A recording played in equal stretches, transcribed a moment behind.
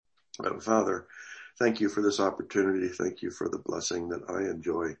Father, thank you for this opportunity. Thank you for the blessing that I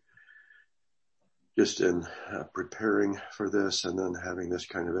enjoy just in preparing for this and then having this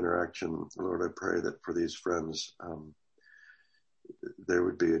kind of interaction. Lord, I pray that for these friends, there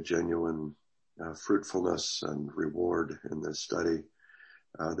would be a genuine fruitfulness and reward in this study,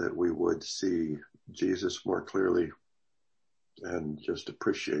 that we would see Jesus more clearly and just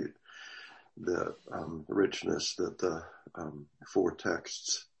appreciate the richness that the four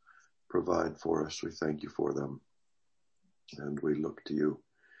texts provide for us. We thank you for them, and we look to you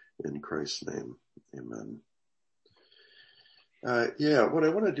in Christ's name. Amen. What I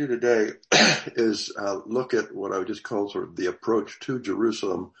want to do today is look at what I would just call sort of the approach to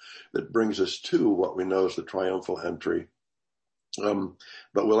Jerusalem that brings us to what we know as the triumphal entry.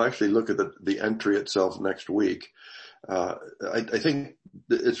 But we'll actually look at the entry itself next week. I think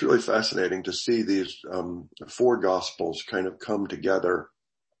it's really fascinating to see these four Gospels kind of come together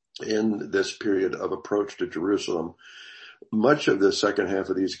in this period of approach to Jerusalem. Much of the second half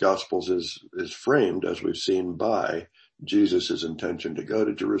of these Gospels is framed, as we've seen, by Jesus' intention to go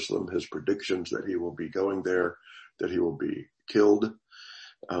to Jerusalem, his predictions that he will be going there, that he will be killed,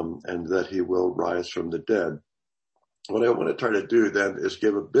 and that he will rise from the dead. What I want to try to do then is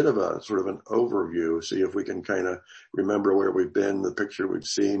give a bit of a sort of an overview, see if we can kind of remember where we've been, the picture we've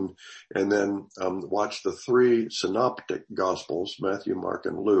seen, and then watch the three synoptic Gospels, Matthew, Mark,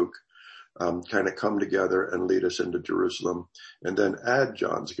 and Luke, kind of come together and lead us into Jerusalem, and then add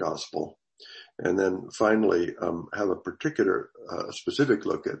John's Gospel. And then finally have a particular specific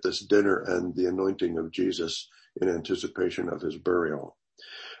look at this dinner and the anointing of Jesus in anticipation of his burial.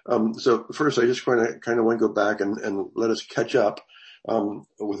 So first, I just kind of want to go back and let us catch up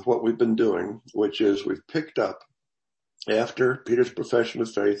with what we've been doing, which is we've picked up after Peter's profession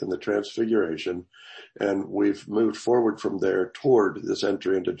of faith and the transfiguration, and we've moved forward from there toward this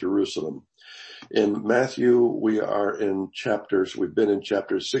entry into Jerusalem. In Matthew, we've been in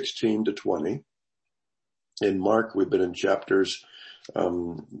chapters 16 to 20. In Mark, we've been in chapters 8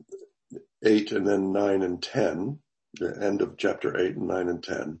 and then 9 and 10, the end of chapter 8 and 9 and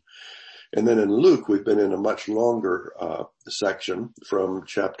 10. And then in Luke, we've been in a much longer section from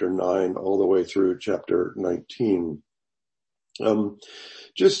chapter 9 all the way through chapter 19.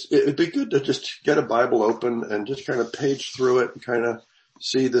 It'd be good to just get a Bible open and just kind of page through it and kind of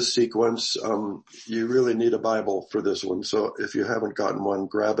see the sequence. You really need a Bible for this one. So if you haven't gotten one,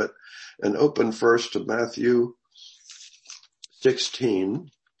 grab it and open first to Matthew 16.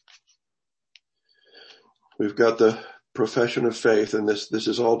 We've got the profession of faith, and this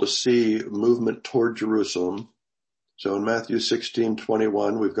is all to see movement toward Jerusalem. So in Matthew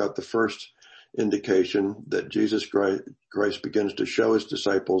 16:21, we've got the first indication that Jesus Christ begins to show his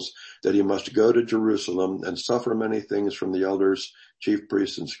disciples that he must go to Jerusalem and suffer many things from the elders, chief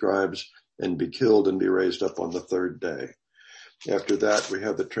priests, and scribes, and be killed and be raised up on the third day. After that, we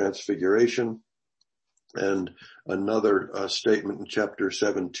have the transfiguration and another statement in chapter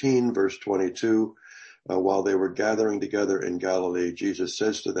 17, verse 22. While they were gathering together in Galilee, Jesus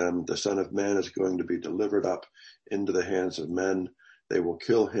says to them, the Son of Man is going to be delivered up into the hands of men. They will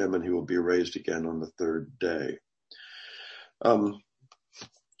kill him and he will be raised again on the third day.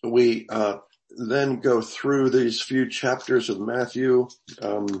 We then go through these few chapters of Matthew.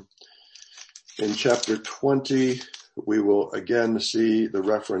 In chapter 20, we will again see the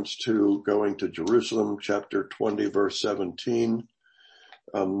reference to going to Jerusalem, chapter 20, verse 17.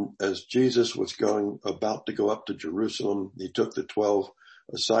 As Jesus was about to go up to Jerusalem, he took the 12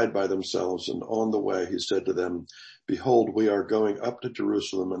 aside by themselves, and on the way he said to them, behold, we are going up to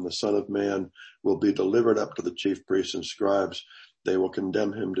Jerusalem, and the Son of Man will be delivered up to the chief priests and scribes. They will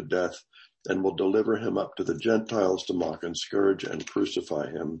condemn him to death and will deliver him up to the Gentiles to mock and scourge and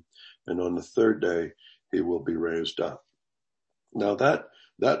crucify him. And on the third day, he will be raised up. Now that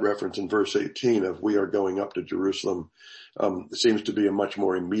reference in verse 18 of we are going up to Jerusalem seems to be a much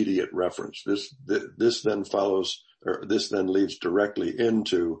more immediate reference. This then leads directly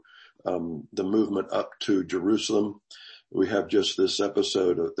into the movement up to Jerusalem. We have just this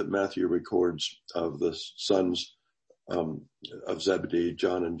episode that Matthew records of the sons of Zebedee,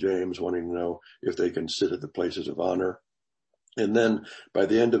 John and James, wanting to know if they can sit at the places of honor. And then by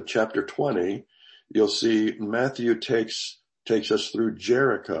the end of chapter 20, you'll see Matthew takes us through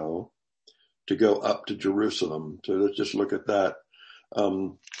Jericho to go up to Jerusalem. So let's just look at that.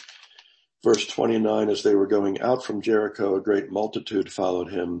 Verse 29, as they were going out from Jericho, a great multitude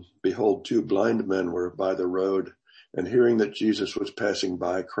followed him. Behold, 2 blind men were by the road, and hearing that Jesus was passing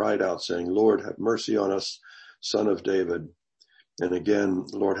by, cried out, saying, Lord, have mercy on us, Son of David. And again,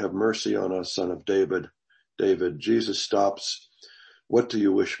 Lord, have mercy on us, Son of David. Jesus stops What do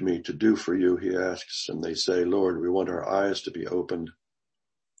you wish me to do for you? He asks. And they say, Lord, we want our eyes to be opened.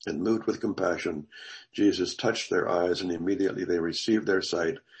 And moved with compassion, Jesus touched their eyes, and immediately they received their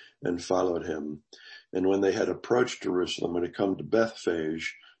sight and followed him. And when they had approached Jerusalem and had come to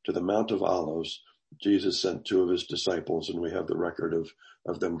Bethphage, to the Mount of Olives, Jesus sent two of his disciples, and we have the record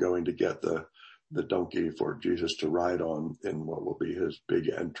of them going to get the donkey for Jesus to ride on in what will be his big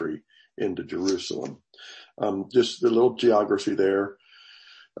entry into Jerusalem. Just the little geography there.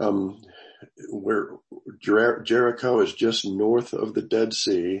 Where Jericho is just north of the Dead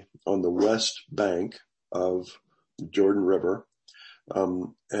Sea on the west bank of the Jordan River. And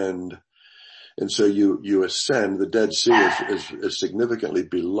so you ascend. The Dead Sea is significantly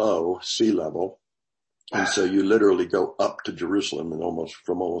below sea level. And so you literally go up to Jerusalem and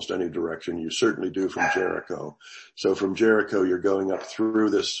from almost any direction. You certainly do from Jericho. So from Jericho, you're going up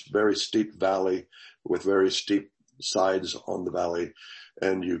through this very steep valley with very steep sides on the valley.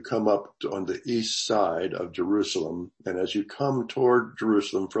 And you come up on the east side of Jerusalem. And as you come toward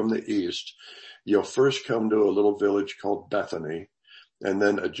Jerusalem from the east, you'll first come to a little village called Bethany. And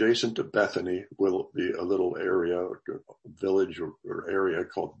then adjacent to Bethany will be a little village or area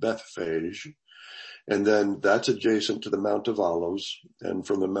called Bethphage. And then that's adjacent to the Mount of Olives. And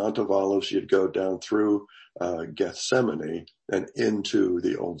from the Mount of Olives, you'd go down through Gethsemane and into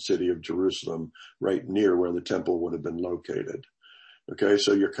the old city of Jerusalem, right near where the temple would have been located. Okay,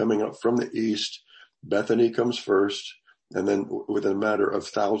 so you're coming up from the east. Bethany comes first, and then within a matter of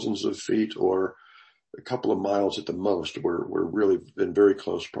thousands of feet or a couple of miles at the most, we're really in very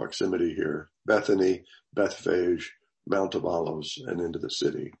close proximity here. Bethany, Bethphage, Mount of Olives, and into the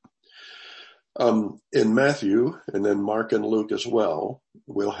city. In Matthew, and then Mark and Luke as well,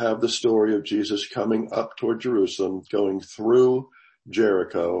 we'll have the story of Jesus coming up toward Jerusalem, going through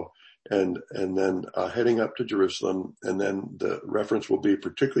Jericho, and then heading up to Jerusalem. And then the reference will be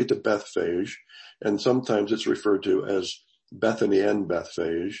particularly to Bethphage, and sometimes it's referred to as Bethany and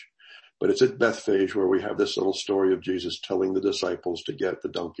Bethphage, but it's at Bethphage where we have this little story of Jesus telling the disciples to get the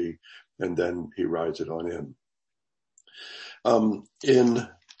donkey, and then he rides it on in. In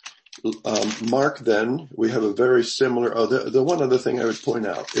Mark, then, we have a very similar, the one other thing I would point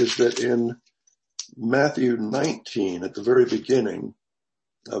out is that in Matthew 19, at the very beginning,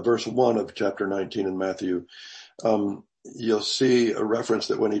 verse 1 of chapter 19 in Matthew, you'll see a reference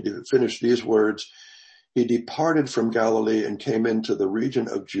that when he finished these words, he departed from Galilee and came into the region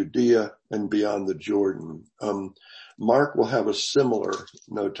of Judea and beyond the Jordan. Mark will have a similar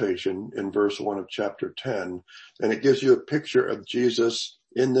notation in verse 1 of chapter 10, and it gives you a picture of Jesus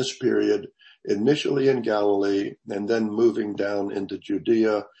in this period, initially in Galilee, and then moving down into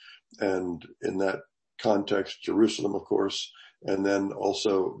Judea, and in that context, Jerusalem, of course, and then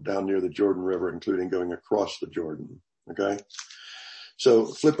also down near the Jordan River, including going across the Jordan. Okay? So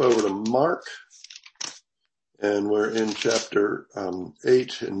flip over to Mark, and we're in chapter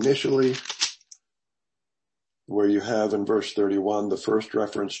 8 initially, where you have in verse 31 the first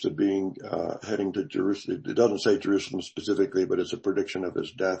reference to being heading to Jerusalem. It doesn't say Jerusalem specifically, but it's a prediction of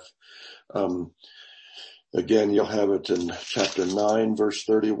his death. Again, you'll have it in chapter 9, verse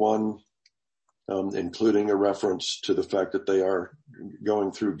 31, including a reference to the fact that they are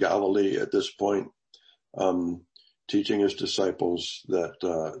going through Galilee at this point, teaching his disciples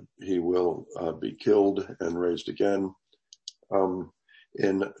that he will be killed and raised again.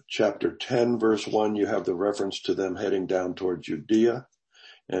 In chapter 10, verse 1, you have the reference to them heading down toward Judea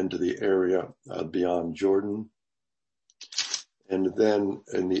and to the area beyond Jordan. And then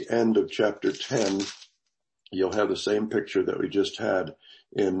in the end of chapter 10, you'll have the same picture that we just had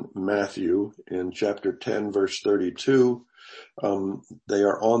in Matthew. In chapter 10, verse 32, they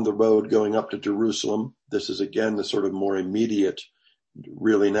are on the road going up to Jerusalem. This is again the sort of more immediate,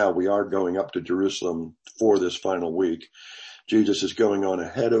 really now we are going up to Jerusalem for this final week. Jesus is going on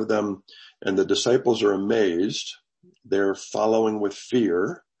ahead of them, and the disciples are amazed. They're following with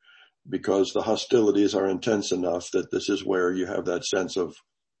fear because the hostilities are intense enough that this is where you have that sense of,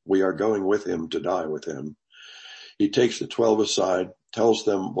 we are going with him to die with him. He takes the 12 aside, tells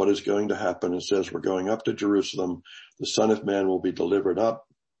them what is going to happen, and says, we're going up to Jerusalem. The Son of Man will be delivered up.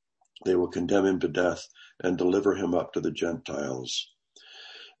 They will condemn him to death and deliver him up to the Gentiles.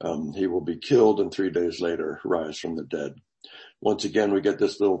 He will be killed and 3 days later rise from the dead. Once again, we get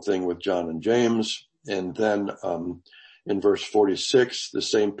this little thing with John and James. And then in verse 46, the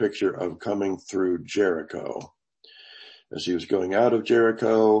same picture of coming through Jericho. As he was going out of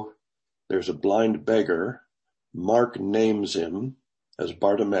Jericho, there's a blind beggar. Mark names him as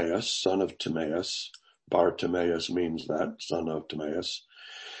Bartimaeus, son of Timaeus. Bartimaeus means that, son of Timaeus.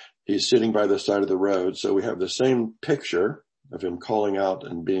 He's sitting by the side of the road. So we have the same picture of him calling out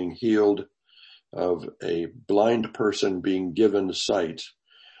and being healed, of a blind person being given sight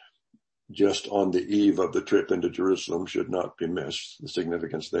just on the eve of the trip into Jerusalem should not be missed, the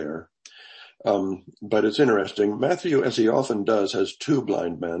significance there. But it's interesting. Matthew, as he often does, has two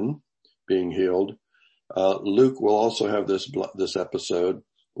blind men being healed. Luke will also have this episode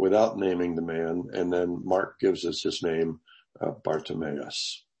without naming the man, and then Mark gives us his name,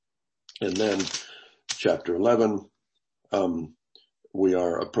 Bartimaeus. And then chapter 11, we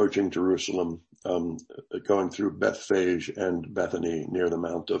are approaching Jerusalem, going through Bethphage and Bethany near the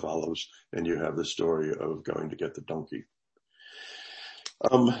Mount of Olives, and you have the story of going to get the donkey.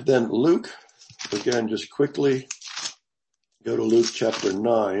 Then Luke, again, just quickly go to Luke chapter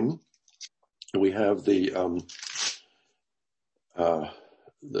 9. We have the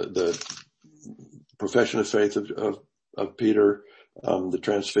profession of faith of Peter, the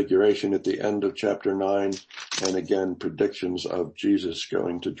transfiguration at the end of chapter 9, and again, predictions of Jesus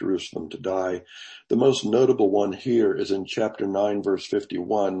going to Jerusalem to die. The most notable one here is in chapter 9, verse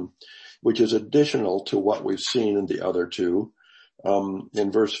 51, which is additional to what we've seen in the other two.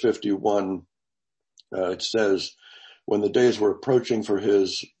 In verse 51, it says, when the days were approaching for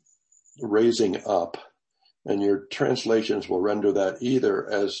his raising up, and your translations will render that either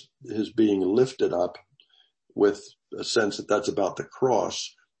as his being lifted up with a sense that that's about the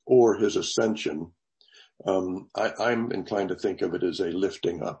cross, or his ascension. I'm inclined to think of it as a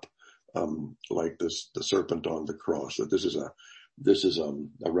lifting up, like the serpent on the cross, that this is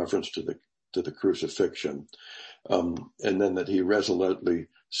a reference to the crucifixion. And then that he resolutely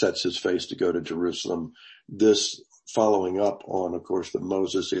sets his face to go to Jerusalem. This following up on, of course, the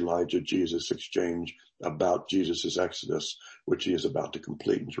Moses, Elijah, Jesus exchange about Jesus' exodus, which he is about to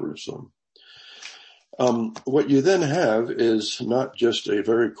complete in Jerusalem. What you then have is not just a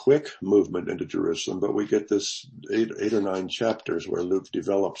very quick movement into Jerusalem, but we get this eight or nine chapters where Luke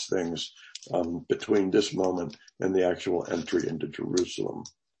develops things between this moment and the actual entry into Jerusalem.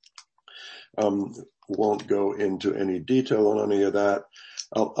 Won't go into any detail on any of that.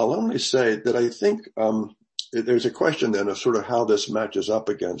 I'll only say that I think there's a question then of sort of how this matches up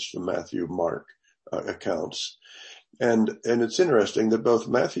against the Matthew-Mark accounts. And it's interesting that both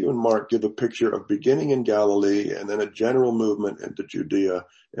Matthew and Mark give a picture of beginning in Galilee and then a general movement into Judea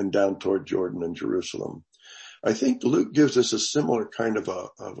and down toward Jordan and Jerusalem. I think Luke gives us a similar kind of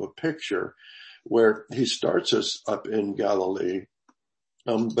a picture where he starts us up in Galilee,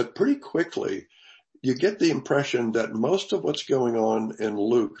 but pretty quickly you get the impression that most of what's going on in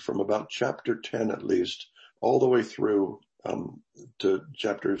Luke from about chapter 10 at least, all the way through to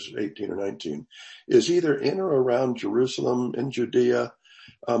chapters 18 or 19, is either in or around Jerusalem in Judea.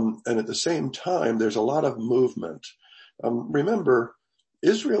 And at the same time, there's a lot of movement. Remember,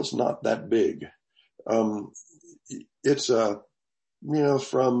 Israel's not that big. It's,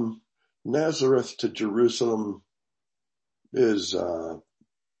 from Nazareth to Jerusalem is,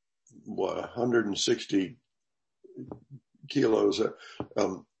 160 kilos,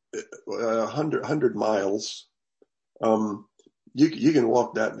 100 miles. You can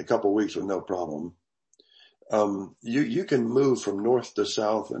walk that in a couple of weeks with no problem. You can move from north to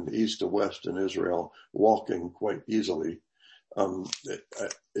south and east to west in Israel walking quite easily.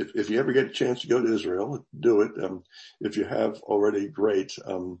 If you ever get a chance to go to Israel, do it. If you have already, great.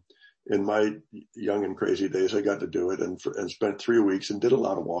 In my young and crazy days, I got to do it and spent 3 weeks and did a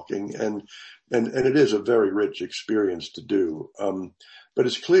lot of walking, and it is a very rich experience to do. But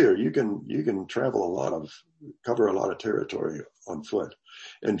it's clear you can cover a lot of territory on foot,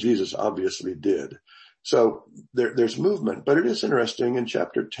 and Jesus obviously did. So there's movement, but it is interesting. In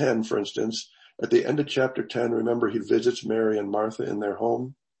chapter 10, for instance, at the end of chapter 10, remember he visits Mary and Martha in their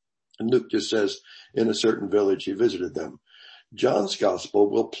home, and Luke just says in a certain village he visited them. John's gospel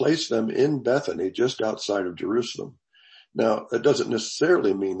will place them in Bethany, just outside of Jerusalem. Now, that doesn't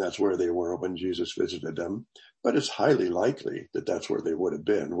necessarily mean that's where they were when Jesus visited them, but it's highly likely that that's where they would have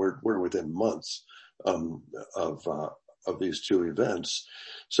been. We're within months of these two events.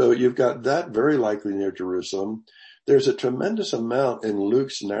 So you've got that very likely near Jerusalem. There's a tremendous amount in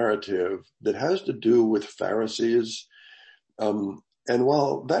Luke's narrative that has to do with Pharisees. And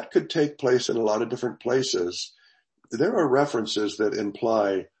while that could take place in a lot of different places, there are references that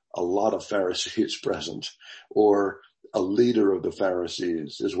imply a lot of Pharisees present, or a leader of the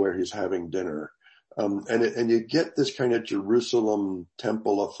Pharisees is where he's having dinner. And you get this kind of Jerusalem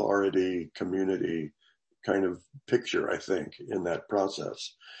temple authority community kind of picture, I think, in that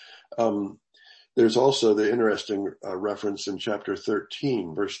process. There's also the interesting reference in chapter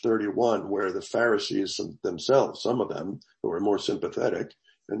 13, verse 31, where the Pharisees themselves, some of them who were more sympathetic,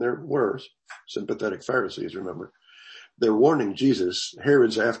 and there were sympathetic Pharisees, remember, they're warning Jesus,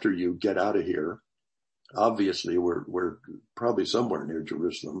 Herod's after you, get out of here. Obviously, we're probably somewhere near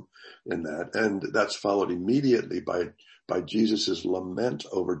Jerusalem in that. And that's followed immediately by Jesus's lament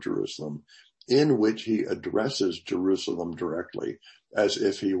over Jerusalem, in which he addresses Jerusalem directly, as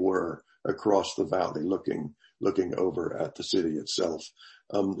if he were across the valley looking over at the city itself.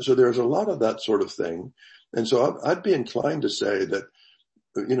 So there's a lot of that sort of thing. And so I'd be inclined to say that,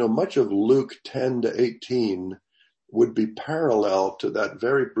 much of Luke 10 to 18 would be parallel to that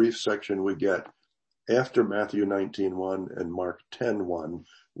very brief section we get after Matthew 19:1 and Mark 10:1,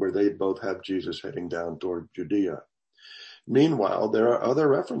 where they both have Jesus heading down toward Judea. Meanwhile, there are other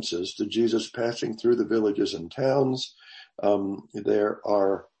references to Jesus passing through the villages and towns. There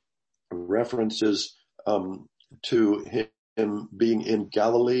are references to him being in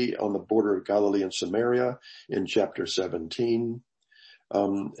Galilee, on the border of Galilee and Samaria in chapter 17.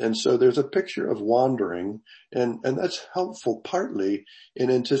 And so there's a picture of wandering, and that's helpful partly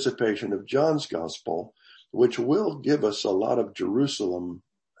in anticipation of John's gospel, which will give us a lot of Jerusalem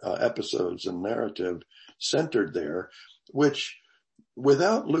episodes and narrative centered there, which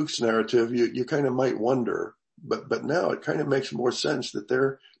without Luke's narrative, you kind of might wonder, but now it kind of makes more sense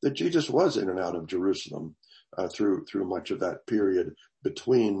that Jesus was in and out of Jerusalem through much of that period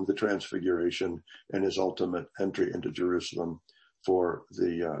between the Transfiguration and his ultimate entry into Jerusalem for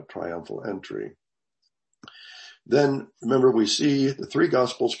the triumphal entry. Then remember, we see the three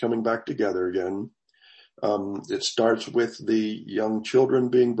gospels coming back together again. It starts with the young children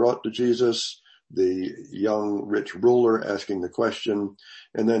being brought to Jesus, the young rich ruler asking the question,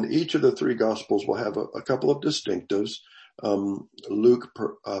 and then each of the three gospels will have a couple of distinctives. Luke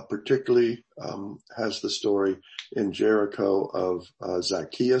particularly has the story in Jericho of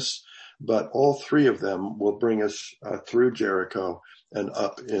Zacchaeus, but all three of them will bring us through Jericho and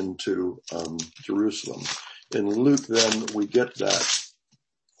up into Jerusalem. In Luke, then, we get that.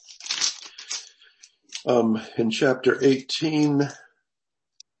 In chapter 18,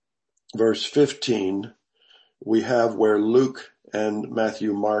 verse 15, we have where Luke and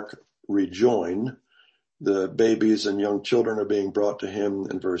Matthew, Mark rejoin. The babies and young children are being brought to him.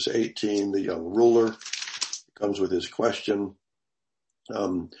 In verse 18, the young ruler comes with his question.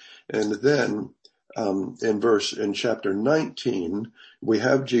 And then in chapter 19, we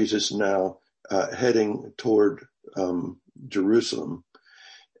have Jesus now heading toward Jerusalem.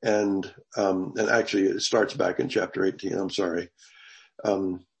 And actually it starts back in chapter 18. I'm sorry.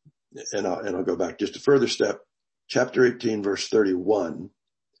 And I'll go back just a further step. Chapter 18, verse 31,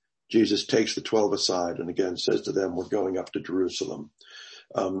 Jesus takes the 12 aside and again says to them, we're going up to Jerusalem.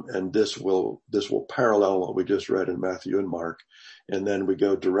 And this will parallel what we just read in Matthew and Mark. And then we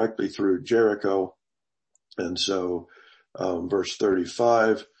go directly through Jericho. And so, verse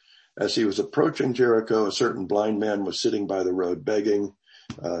 35, as he was approaching Jericho, a certain blind man was sitting by the road begging.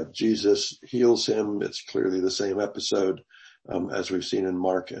 Jesus heals him. It's clearly the same episode, as we've seen in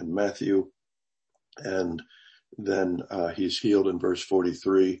Mark and Matthew. And then, he's healed in verse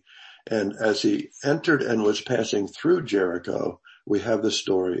 43. And as he entered and was passing through Jericho, we have the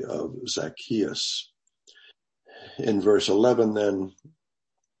story of Zacchaeus. In verse 11, then,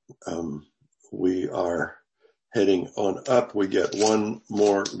 we are heading on up. We get one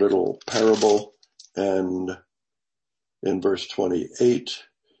more little parable. And in verse 28,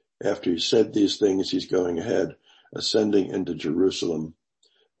 after he said these things, he's going ahead, ascending into Jerusalem.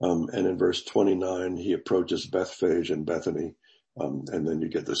 And in verse 29, he approaches Bethphage and Bethany. And then you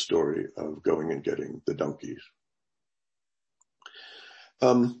get the story of going and getting the donkeys.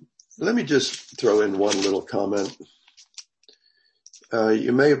 Let me just throw in one little comment.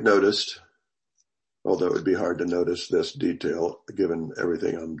 You may have noticed, although it would be hard to notice this detail given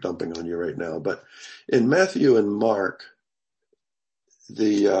everything I'm dumping on you right now, but in Matthew and Mark,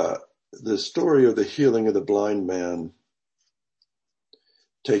 the story of the healing of the blind man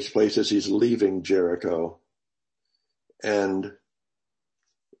takes place as he's leaving Jericho. And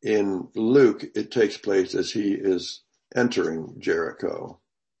in Luke, it takes place as he is entering Jericho.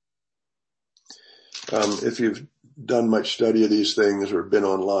 If you've done much study of these things or been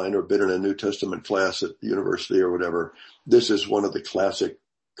online or been in a New Testament class at university or whatever, this is one of the classic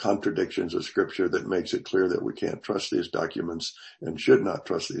contradictions of Scripture that makes it clear that we can't trust these documents and should not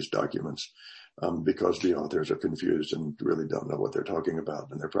trust these documents because the authors are confused and really don't know what they're talking about,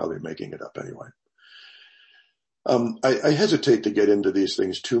 and they're probably making it up anyway. I hesitate to get into these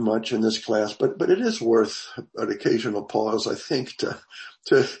things too much in this class, but it is worth an occasional pause, I think,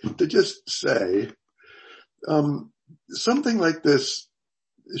 to just say, something like this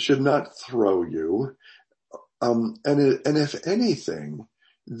should not throw you. And if anything,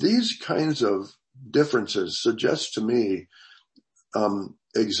 these kinds of differences suggests to me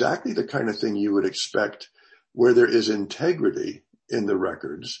exactly the kind of thing you would expect where there is integrity in the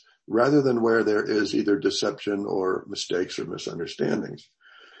records rather than where there is either deception or mistakes or misunderstandings.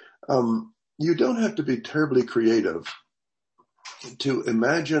 You don't have to be terribly creative to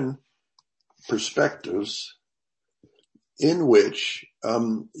imagine perspectives in which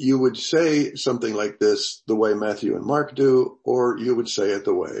you would say something like this the way Matthew and Mark do, or you would say it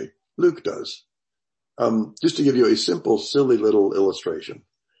the way Luke does. Just to give you a simple, silly little illustration.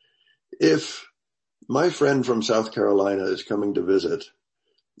 If my friend from South Carolina is coming to visit,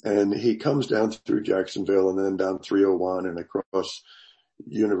 and he comes down through Jacksonville and then down 301 and across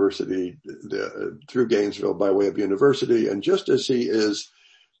University, through Gainesville by way of University, and just as he is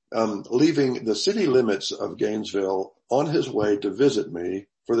leaving the city limits of Gainesville on his way to visit me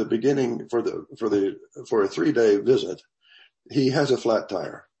for a 3-day visit, he has a flat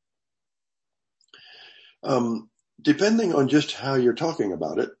tire. Depending on just how you're talking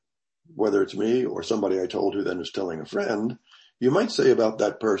about it, whether it's me or somebody I told who then is telling a friend, you might say about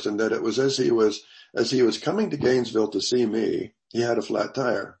that person that it was as he was coming to Gainesville to see me, he had a flat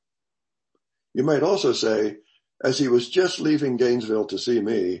tire. You might also say, as he was just leaving Gainesville to see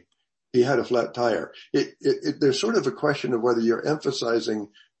me, he had a flat tire. There's sort of a question of whether you're emphasizing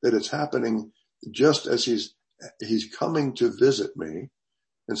that it's happening just as he's coming to visit me.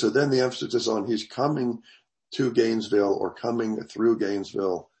 And so then the emphasis is on he's coming to Gainesville or coming through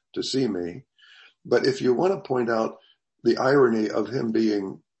Gainesville to see me. But if you want to point out the irony of him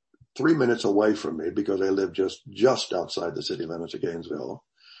being 3 minutes away from me because I live just outside the city limits of Gainesville,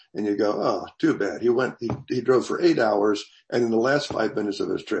 and you go, oh, too bad. He drove for 8 hours, and in the last 5 minutes of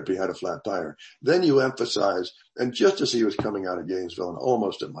his trip, he had a flat tire. Then you emphasize, and just as he was coming out of Gainesville and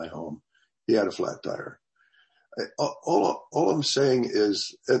almost at my home, he had a flat tire. All I'm saying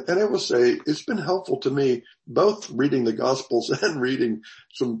is, and I will say, it's been helpful to me, both reading the Gospels and reading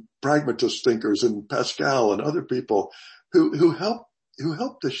some pragmatist thinkers and Pascal and other people who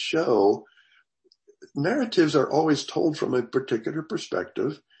help to show narratives are always told from a particular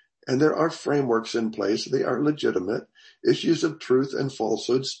perspective, and there are frameworks in place. They are legitimate. Issues of truth and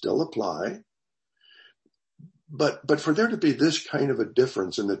falsehood still apply. But for there to be this kind of a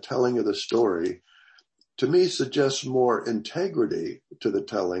difference in the telling of the story, to me suggests more integrity to the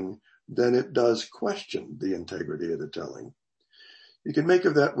telling than it does question the integrity of the telling. You can make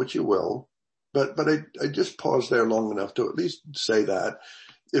of that what you will, but I just pause there long enough to at least say that,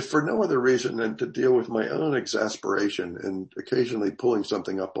 if for no other reason than to deal with my own exasperation and occasionally pulling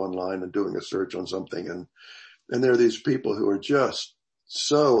something up online and doing a search on something. And there are these people who are just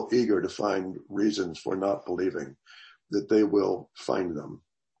so eager to find reasons for not believing that they will find them.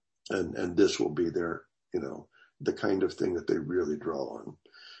 And this will be their, the kind of thing that they really draw on.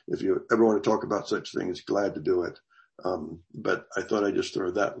 If you ever want to talk about such things, glad to do it. But I thought I'd just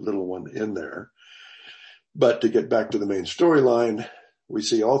throw that little one in there. But to get back to the main storyline, we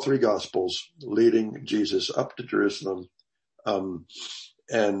see all three Gospels leading Jesus up to Jerusalem,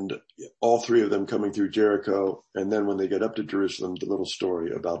 and all three of them coming through Jericho. And then when they get up to Jerusalem, the little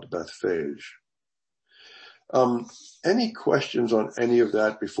story about Bethphage. Any questions on any of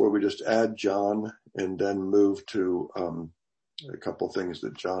that before we just add John and then move to a couple things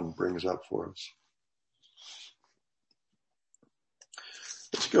that John brings up for us?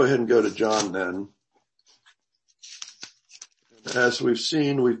 Let's go ahead and go to John then. As we've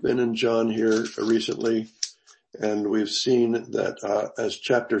seen, we've been in John here recently, and we've seen that as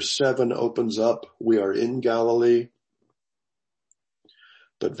chapter 7 opens up, we are in Galilee,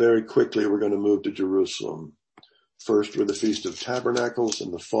 but very quickly we're going to move to Jerusalem. First with the Feast of Tabernacles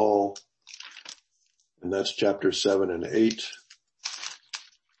in the fall, and that's chapter 7 and 8.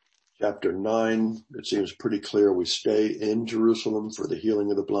 Chapter 9, it seems pretty clear we stay in Jerusalem for the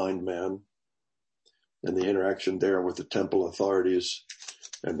healing of the blind man and the interaction there with the temple authorities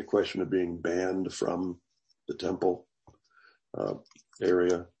and the question of being banned from the temple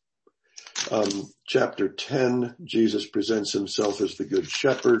area. Chapter 10, Jesus presents himself as the Good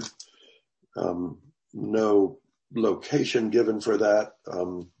Shepherd. No location given for that,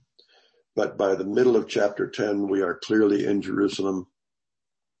 but by the middle of chapter 10, we are clearly in Jerusalem.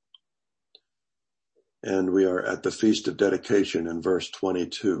 And we are at the Feast of Dedication in verse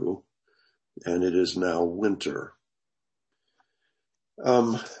 22, and it is now winter.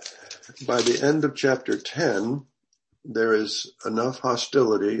 By the end of chapter 10, there is enough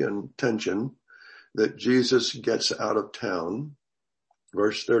hostility and tension that Jesus gets out of town.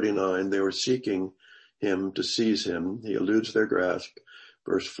 Verse 39, they were seeking him to seize him. He eludes their grasp.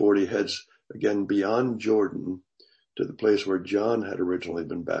 Verse 40 heads again beyond Jordan to the place where John had originally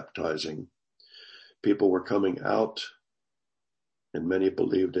been baptizing. People were coming out, and many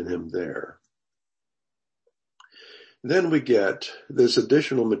believed in him there. Then we get this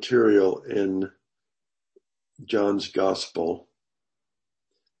additional material in John's gospel.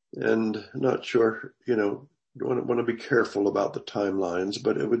 And I'm not sure, you want to be careful about the timelines,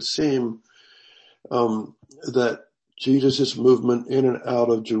 but it would seem that Jesus' movement in and out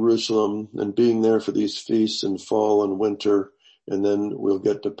of Jerusalem and being there for these feasts in fall and winter, and then we'll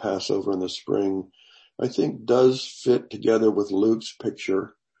get to Passover in the spring, I think does fit together with Luke's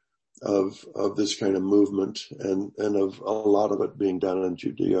picture of this kind of movement and of a lot of it being done in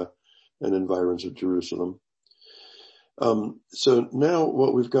Judea and environs of Jerusalem. So now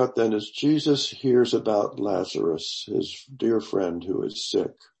what we've got then is Jesus hears about Lazarus, his dear friend who is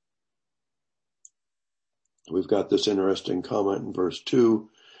sick. We've got this interesting comment in verse 2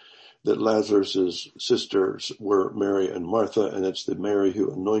 that Lazarus' sisters were Mary and Martha, and it's the Mary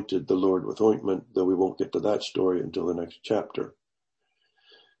who anointed the Lord with ointment, though we won't get to that story until the next chapter.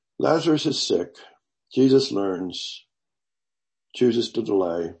 Lazarus is sick. Jesus learns, chooses to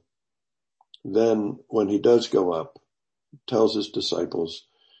delay. Then when he does go up, tells his disciples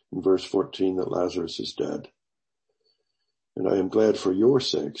in verse 14 that Lazarus is dead. And I am glad for your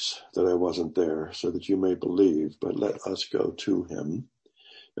sakes that I wasn't there, so that you may believe, but let us go to him.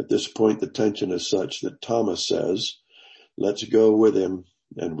 At this point, the tension is such that Thomas says, let's go with him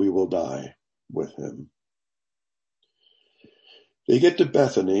and we will die with him. They get to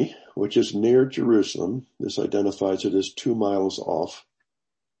Bethany, which is near Jerusalem. This identifies it as 2 miles off.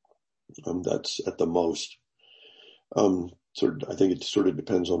 That's at the most. I think it sort of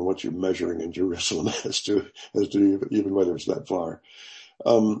depends on what you're measuring in Jerusalem as to even whether it's that far.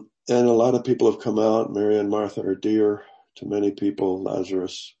 And a lot of people have come out. Mary and Martha are dear to many people,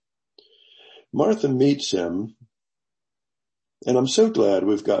 Lazarus. Martha meets him. And I'm so glad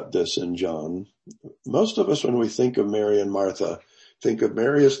we've got this in John. Most of us, when we think of Mary and Martha, think of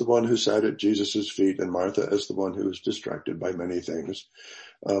Mary as the one who sat at Jesus' feet and Martha as the one who was distracted by many things.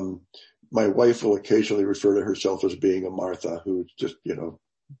 My wife will occasionally refer to herself as being a Martha who's just,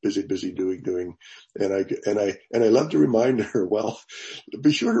 busy doing. And I love to remind her, well,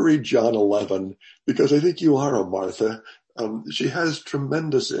 be sure to read John 11 because I think you are a Martha. She has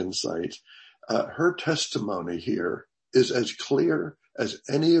tremendous insight. Her testimony here is as clear as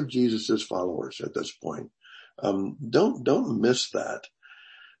any of Jesus's followers at this point. Don't miss that.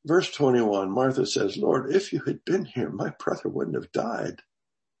 Verse 21, Martha says, Lord, if you had been here, my brother wouldn't have died.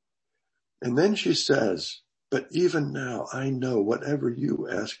 And then she says, but even now I know whatever you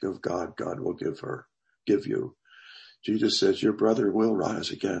ask of God, God will give you. Jesus says, your brother will rise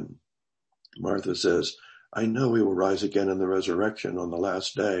again. Martha says, I know he will rise again in the resurrection on the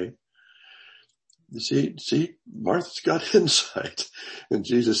last day. See, Martha's got insight. And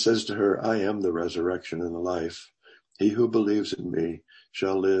Jesus says to her, I am the resurrection and the life. He who believes in me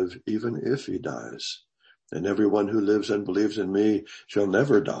shall live even if he dies. And everyone who lives and believes in me shall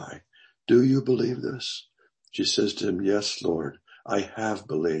never die. Do you believe this? She says to him, yes, Lord, I have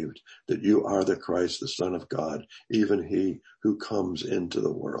believed that you are the Christ, the Son of God, even he who comes into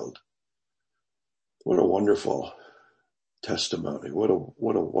the world. What a wonderful testimony. What a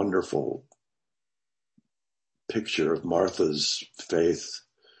wonderful picture of Martha's faith.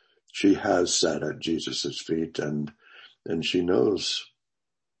 She has sat at Jesus' feet and she knows.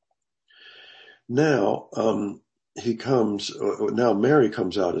 Now, now Mary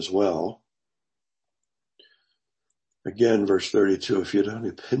comes out as well. Again, verse 32, if you'd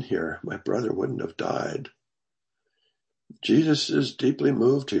only been here, my brother wouldn't have died. Jesus is deeply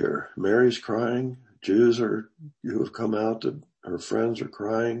moved here. Mary's crying. Jews who have come out, her friends are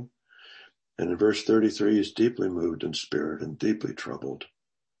crying. And in verse 33, he's deeply moved in spirit and deeply troubled.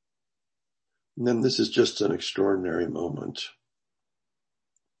 And then this is just an extraordinary moment.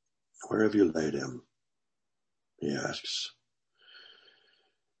 Where have you laid him? He asks.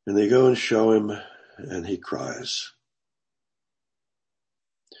 And they go and show him, and he cries.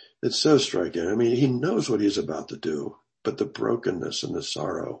 It's so striking. I mean, he knows what he's about to do, but the brokenness and the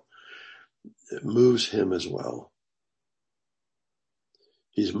sorrow, it moves him as well.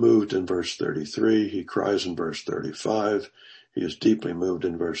 He's moved in verse 33. He cries in verse 35. He is deeply moved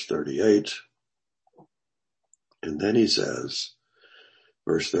in verse 38. And then he says,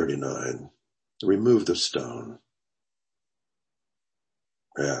 verse 39, remove the stone.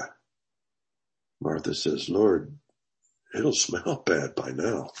 Yeah. Martha says, Lord, it'll smell bad by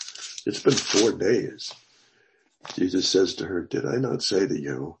now. It's been 4 days. Jesus says to her, did I not say to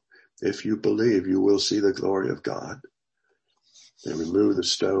you, if you believe, you will see the glory of God? They remove the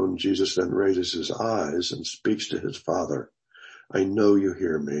stone. Jesus then raises his eyes and speaks to his Father. I know you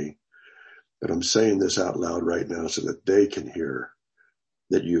hear me. But I'm saying this out loud right now so that they can hear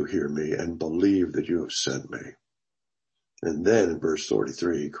that you hear me and believe that you have sent me. And then in verse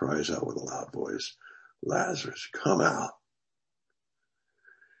 43, he cries out with a loud voice, Lazarus, come out.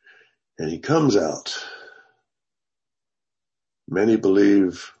 And he comes out. Many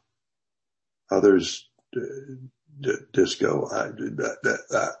believe, others just go,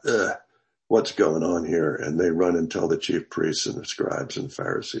 what's going on here? And they run and tell the chief priests and the scribes and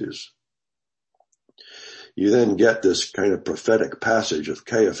Pharisees. You then get this kind of prophetic passage of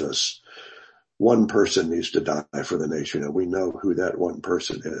Caiaphas. One person needs to die for the nation, and we know who that one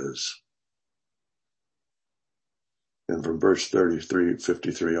person is. And from verse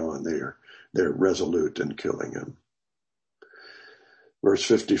 53 on, they're resolute in killing him. Verse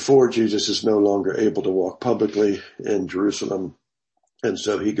 54, Jesus is no longer able to walk publicly in Jerusalem, and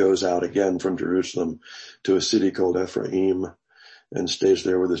so he goes out again from Jerusalem to a city called Ephraim and stays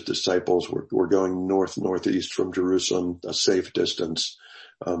there with his disciples. We're going northeast from Jerusalem, a safe distance,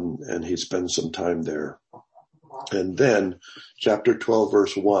 and he spends some time there. And then, chapter 12,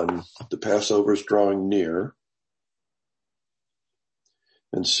 verse 1, the Passover is drawing near,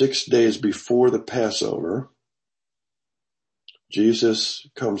 and 6 days before the Passover, Jesus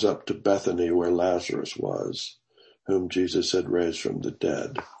comes up to Bethany where Lazarus was, whom Jesus had raised from the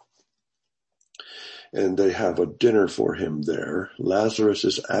dead. And they have a dinner for him there. Lazarus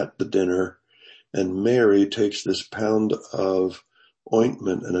is at the dinner, and Mary takes this pound of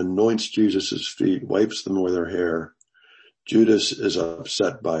ointment and anoints Jesus' feet, wipes them with her hair. Judas is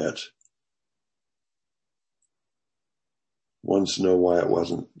upset by it. Wants to know why it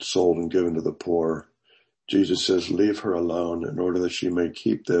wasn't sold and given to the poor. Jesus says, leave her alone in order that she may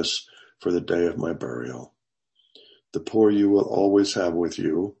keep this for the day of my burial. The poor you will always have with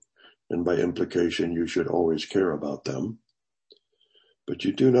you, and by implication you should always care about them. But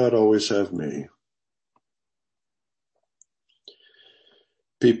you do not always have me.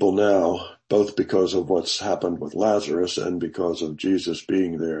 People now, both because of what's happened with Lazarus and because of Jesus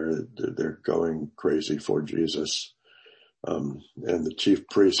being there, they're going crazy for Jesus. And the chief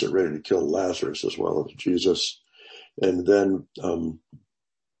priests are ready to kill Lazarus as well as Jesus. And then,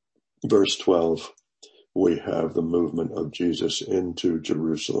 verse 12, we have the movement of Jesus into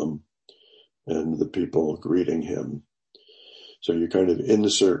Jerusalem and the people greeting him. So you kind of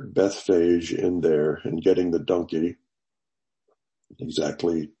insert Bethphage in there and getting the donkey,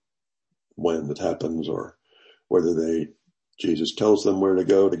 exactly when that happens, or whether Jesus tells them where to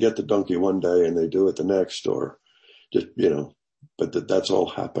go to get the donkey one day and they do it the next, or just, but that's all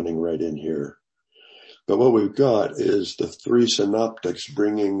happening right in here. But what we've got is the three synoptics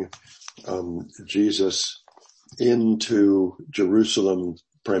bringing Jesus into Jerusalem,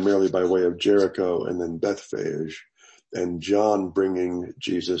 primarily by way of Jericho and then Bethphage, and John bringing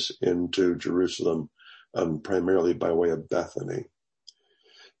Jesus into Jerusalem, primarily by way of Bethany,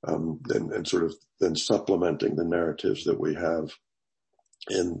 and sort of then supplementing the narratives that we have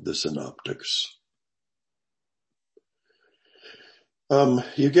in the synoptics.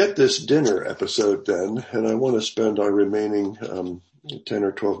 You get this dinner episode then, and I want to spend our remaining 10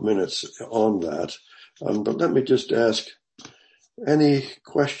 or 12 minutes on that. But let me just ask, any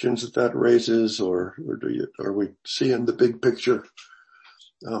questions that raises, or are we seeing the big picture?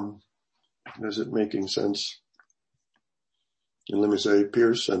 Is it making sense? And let me say,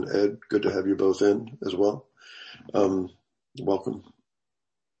 Pierce and Ed, good to have you both in as well. Welcome.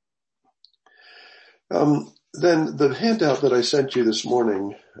 Then the handout that I sent you this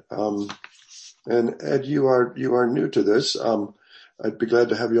morning, and Ed, you are new to this. I'd be glad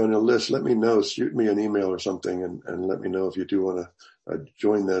to have you on your list. Let me know, shoot me an email or something, and let me know if you do want to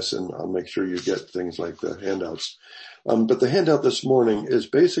join this, and I'll make sure you get things like the handouts. But the handout this morning is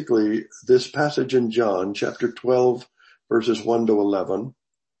basically this passage in John, chapter 12, verses 1 to 11.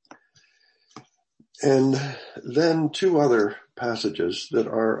 And then two other passages that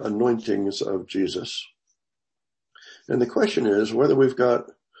are anointings of Jesus. And the question is whether we've got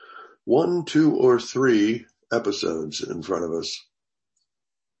 1, 2, or 3 episodes in front of us.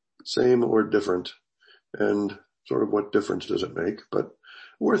 Same or different. And sort of what difference does it make? But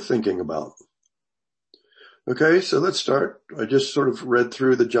worth thinking about. Okay, so let's start. I just sort of read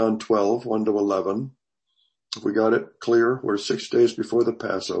through the John 12, 1 to 11. We got it clear. We're 6 days before the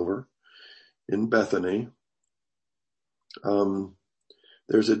Passover in Bethany.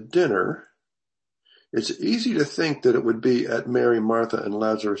 There's a dinner. It's easy to think that it would be at Mary, Martha, and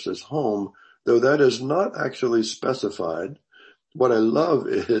Lazarus' home, though that is not actually specified. What I love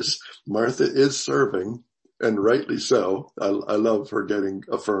is Martha is serving, and rightly so. I love her getting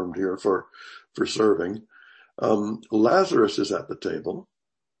affirmed here for serving. Lazarus is at the table.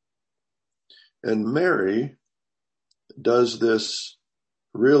 And Mary does this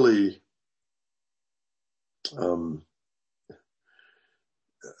really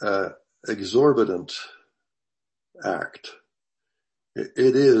exorbitant act.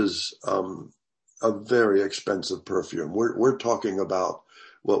 It is a very expensive perfume. We're talking about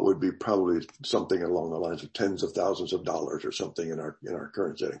what would be probably something along the lines of tens of thousands of dollars or something in our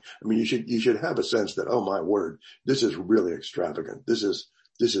current setting. I mean, you should have a sense that, oh my word, this is really extravagant. This is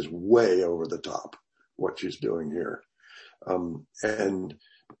way over the top what she's doing here.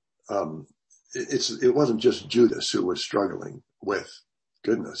 It wasn't just Judas who was struggling with,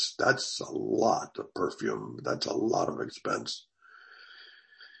 goodness, that's a lot of perfume. That's a lot of expense.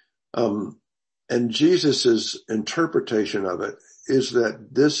 And Jesus's interpretation of it is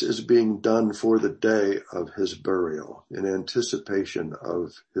that this is being done for the day of his burial, in anticipation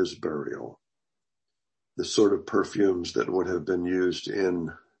of his burial. The sort of perfumes that would have been used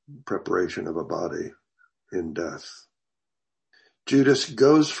in preparation of a body in death. Judas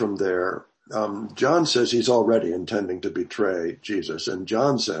goes from there. John says he's already intending to betray Jesus. And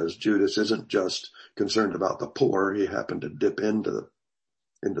John says Judas isn't just concerned about the poor. He happened to dip into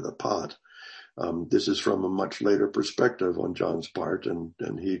the pot. This is from a much later perspective on John's part, and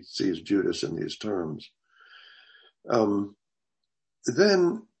he sees Judas in these terms.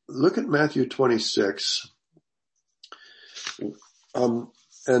 Then look at Matthew 26. And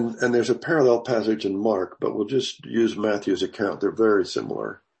there's a parallel passage in Mark, but we'll just use Matthew's account. They're very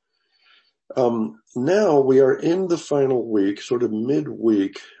similar. Now we are in the final week, sort of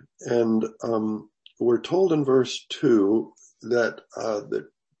midweek, and we're told in verse 2 that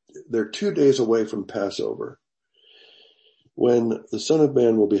they're 2 days away from Passover, when the Son of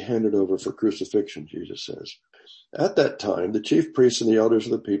Man will be handed over for crucifixion, Jesus says. At that time, the chief priests and the elders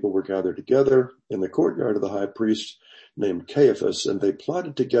of the people were gathered together in the courtyard of the high priest named Caiaphas, and they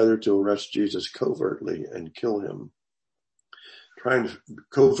plotted together to arrest Jesus covertly and kill him.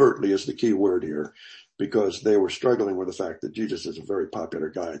 Covertly is the key word here, because they were struggling with the fact that Jesus is a very popular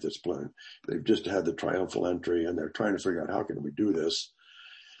guy at this point. They've just had the triumphal entry, and they're trying to figure out, how can we do this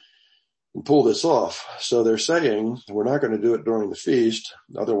and pull this off? So they're saying, we're not going to do it during the feast,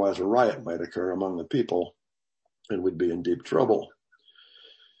 otherwise a riot might occur among the people, and we'd be in deep trouble.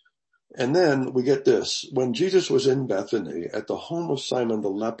 And then we get this. When Jesus was in Bethany at the home of Simon the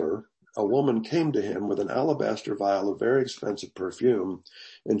leper, a woman came to him with an alabaster vial of very expensive perfume,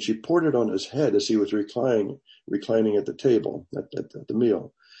 and she poured it on his head as he was reclining at the table, at the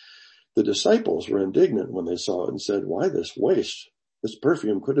meal. The disciples were indignant when they saw it and said, why this waste? This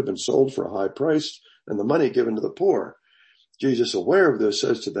perfume could have been sold for a high price and the money given to the poor. Jesus, aware of this,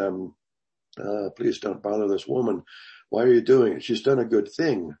 says to them, please don't bother this woman. Why are you doing it? She's done a good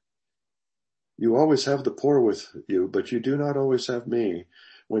thing. You always have the poor with you, but you do not always have me.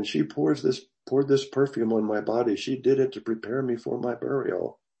 When she poured this perfume on my body, she did it to prepare me for my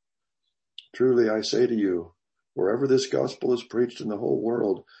burial. Truly, I say to you, wherever this gospel is preached in the whole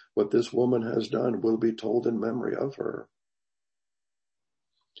world, what this woman has done will be told in memory of her.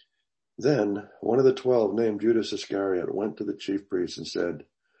 Then one of the 12, named Judas Iscariot, went to the chief priests and said,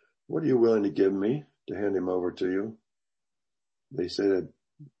 what are you willing to give me to hand him over to you? They said,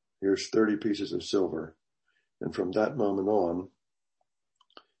 here's 30 pieces of silver. And from that moment on,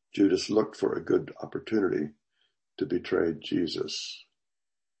 Judas looked for a good opportunity to betray Jesus.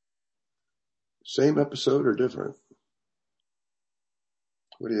 Same episode or different?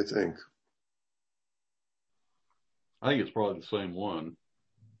 What do you think? I think it's probably the same one.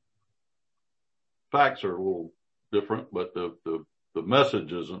 Facts are a little different, but the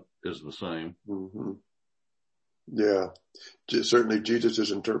message is the same. Mm-hmm. Yeah, certainly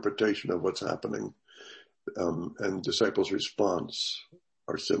Jesus' interpretation of what's happening and disciples' response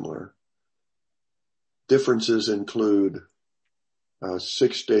are similar. Differences include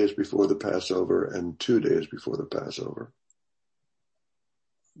 6 days before the Passover and 2 days before the Passover.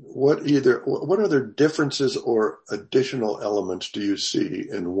 What other differences or additional elements do you see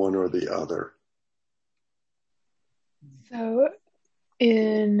in one or the other? So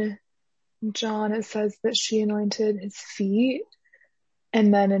in John, it says that she anointed his feet.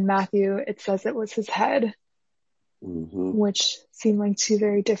 And then in Matthew, it says it was his head, mm-hmm. which seem like two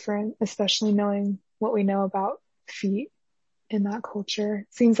very different, especially knowing what we know about feet in that culture.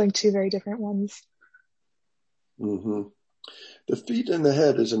 Seems like two very different ones. Mm-hmm. The feet and the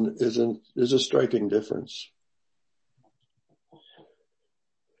head is a striking difference.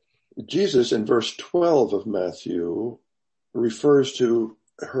 Jesus in verse 12 of Matthew refers to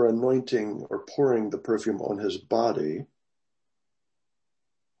her anointing or pouring the perfume on his body,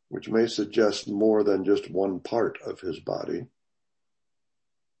 which may suggest more than just one part of his body.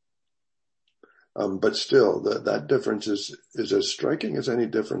 But still, that difference is as striking as any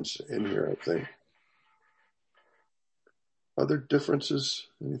difference in here, I think. Other differences?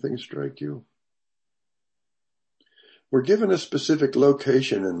 Anything strike you? We're given a specific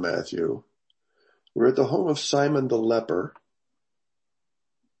location in Matthew. We're at the home of Simon the leper.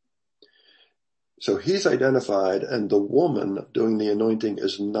 So he's identified, and the woman doing the anointing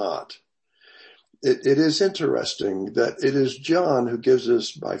is not. It is interesting that it is John who gives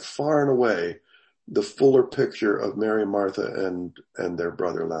us by far and away the fuller picture of Mary, Martha, and their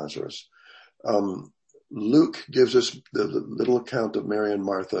brother Lazarus. Luke gives us the little account of Mary and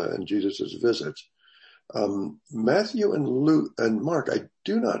Martha and Jesus' visit. Matthew and Luke and Mark, I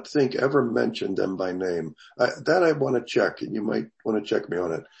do not think ever mentioned them by name. That I want to check, and you might want to check me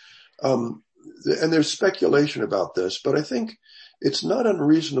on it. And there's speculation about this, but I think it's not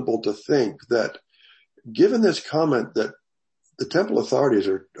unreasonable to think that given this comment that the temple authorities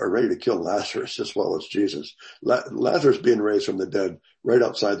are ready to kill Lazarus as well as Jesus, Lazarus being raised from the dead right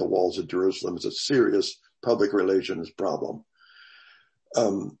outside the walls of Jerusalem is a serious public relations problem.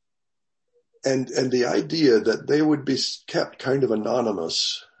 And the idea that they would be kept kind of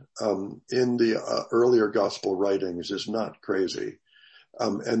anonymous in the earlier gospel writings is not crazy.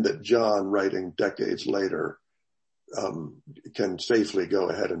 And that John, writing decades later, can safely go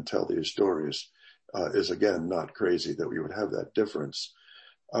ahead and tell these stories is, again, not crazy that we would have that difference.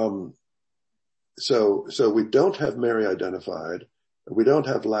 So we don't have Mary identified. We don't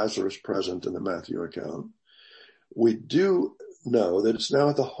have Lazarus present in the Matthew account. We do know that it's now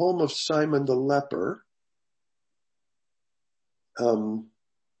at the home of Simon the leper,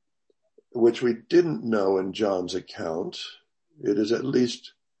 which we didn't know in John's account. It is at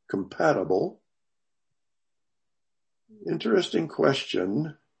least compatible. Interesting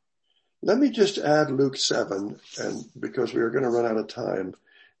question. Let me just add Luke 7, and because we are going to run out of time,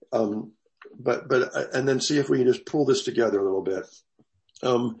 and then see if we can just pull this together a little bit.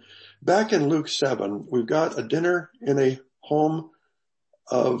 Back in Luke 7, we've got a dinner in a home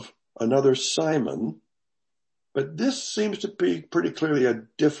of another Simon, but this seems to be pretty clearly a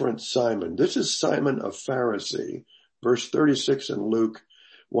different Simon. This is Simon a Pharisee. Verse 36 in Luke,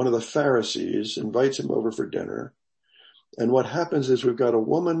 one of the Pharisees invites him over for dinner. And what happens is we've got a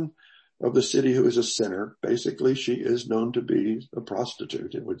woman of the city who is a sinner. Basically, she is known to be a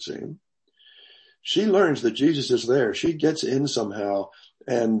prostitute, it would seem. She learns that Jesus is there. She gets in somehow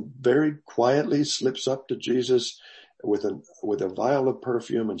and very quietly slips up to Jesus with a vial of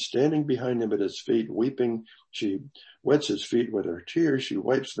perfume, and standing behind him at his feet, weeping, she wets his feet with her tears. She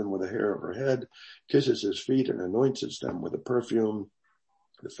wipes them with the hair of her head, kisses his feet, and anoints them with the perfume.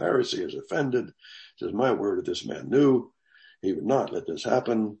 The Pharisee is offended, says, "My word, if this man knew, he would not let this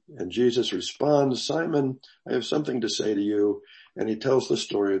happen." And Jesus responds, "Simon, I have something to say to you." And he tells the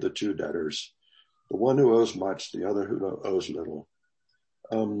story of the two debtors, the one who owes much, the other who owes little.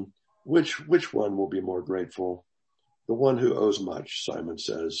 Which one will be more grateful? The one who owes much, Simon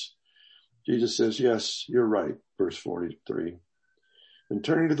says. Jesus says, "Yes, you're right," verse 43. And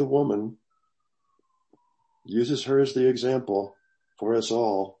turning to the woman, uses her as the example for us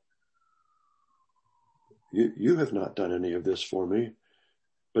all. You have not done any of this for me,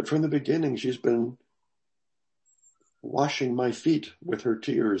 but from the beginning she's been washing my feet with her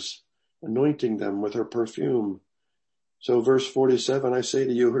tears, anointing them with her perfume. So verse 47, I say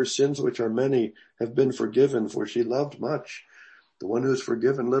to you, her sins, which are many, have been forgiven, for she loved much. The one who's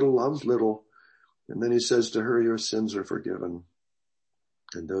forgiven little loves little. And then he says to her, your sins are forgiven.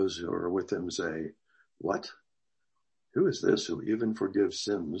 And those who are with him say, what? Who is this who even forgives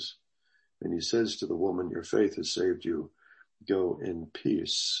sins? And he says to the woman, your faith has saved you. Go in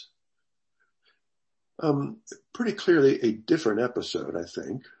peace. Pretty clearly a different episode, I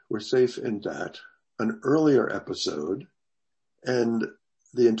think. We're safe in that. An earlier episode, and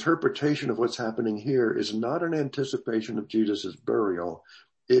the interpretation of what's happening here is not an anticipation of Jesus' burial.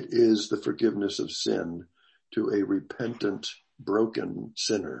 It is the forgiveness of sin to a repentant, broken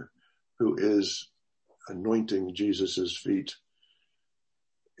sinner who is anointing Jesus' feet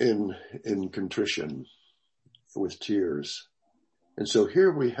in contrition with tears. And so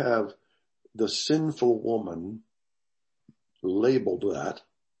here we have the sinful woman labeled that,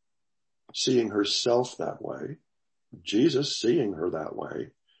 seeing herself that way, Jesus seeing her that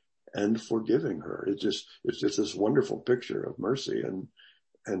way and forgiving her. It's just this wonderful picture of mercy and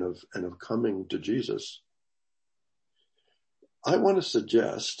of coming to Jesus. I want to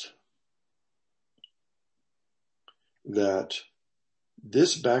suggest that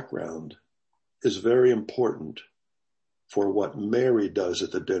this background is very important for what Mary does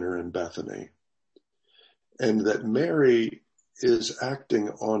at the dinner in Bethany, and that Mary is acting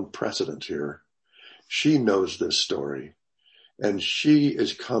on precedent here. she knows this story, and she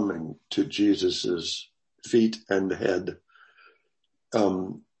is coming to Jesus's feet and head,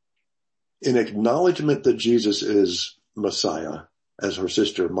 in acknowledgement that Jesus is Messiah, as her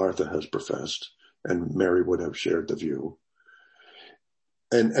sister Martha has professed, and Mary would have shared the view.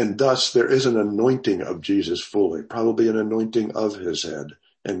 And thus there is an anointing of Jesus fully, probably an anointing of his head,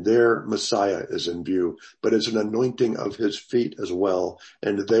 and there Messiah is in view, but it's an anointing of his feet as well.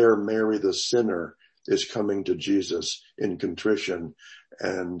 And there Mary the sinner is coming to Jesus in contrition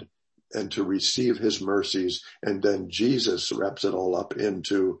and to receive his mercies. And then Jesus wraps it all up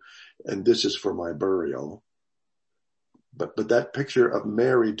into, and this is for my burial. But that picture of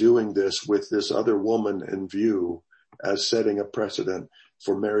Mary doing this with this other woman in view as setting a precedent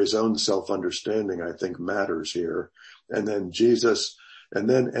for Mary's own self-understanding, I think matters here. And then Jesus, and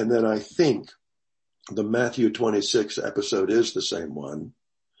then I think the Matthew 26 episode is the same one.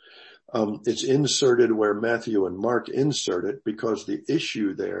 It's inserted where Matthew and Mark insert it because the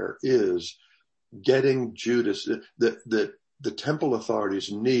issue there is getting Judas, the temple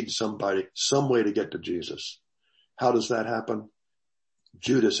authorities need some way to get to Jesus. How does that happen?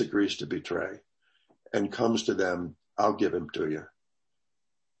 Judas agrees to betray and comes to them, I'll give him to you.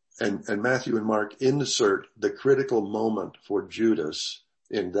 And Matthew and Mark insert the critical moment for Judas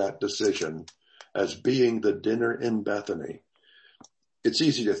in that decision as being the dinner in Bethany. It's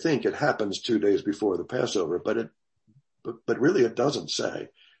easy to think it happens 2 days before the Passover, but really it doesn't say.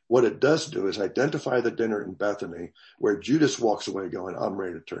 What it does do is identify the dinner in Bethany where Judas walks away going, I'm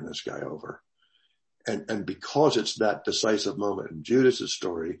ready to turn this guy over. And because it's that decisive moment in Judas's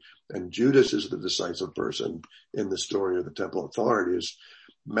story, and Judas is the decisive person in the story of the temple authorities,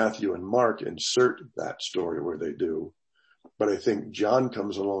 Matthew and Mark insert that story where they do. But I think John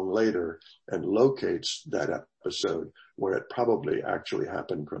comes along later and locates that episode where it probably actually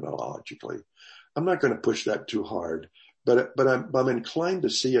happened chronologically. I'm not going to push that too hard, but I'm inclined to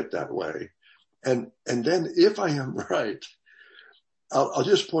see it that way. And then if I am right, I'll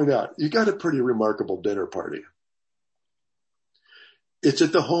just point out, you got a pretty remarkable dinner party. It's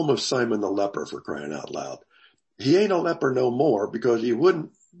at the home of Simon the leper, for crying out loud. He ain't a leper no more because he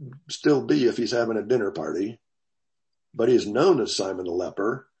wouldn't still be if he's having a dinner party, but he's known as Simon the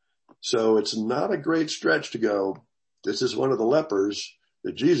leper. So it's not a great stretch to go, this is one of the lepers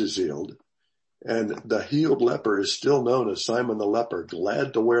that Jesus healed. And the healed leper is still known as Simon the leper,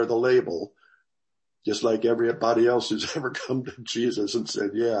 glad to wear the label, just like everybody else who's ever come to Jesus and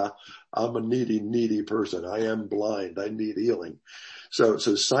said, yeah, I'm a needy person. I am blind. I need healing. So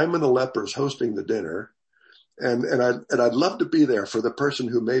Simon the leper is hosting the dinner. And I'd love to be there for the person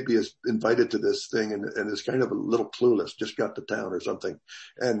who maybe is invited to this thing and is kind of a little clueless, just got to town or something.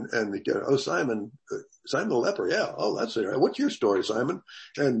 And they go, oh, Simon the leper. Yeah. Oh, that's it. What's your story, Simon?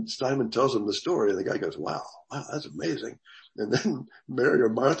 And Simon tells him the story and the guy goes, wow, that's amazing. And then Mary or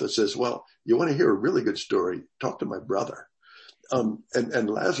Martha says, well, you want to hear a really good story? Talk to my brother. And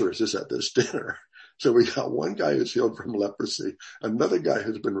Lazarus is at this dinner. So we got one guy who's healed from leprosy, another guy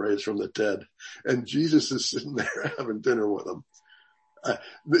who's been raised from the dead, and Jesus is sitting there having dinner with them.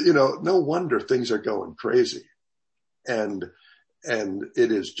 No wonder things are going crazy. And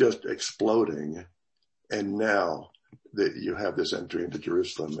it is just exploding. And now that you have this entry into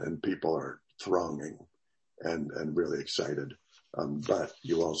Jerusalem and people are thronging and really excited. But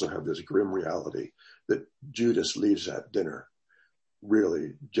you also have this grim reality that Judas leaves that dinner.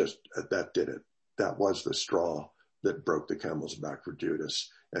 Really just, that did it. That was the straw that broke the camel's back for Judas.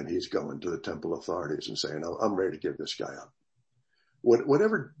 And he's going to the temple authorities and saying, oh, I'm ready to give this guy up.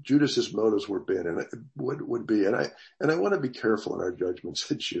 Whatever Judas's motives would be, and would be, and I want to be careful in our judgments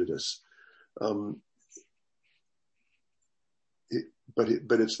of Judas. But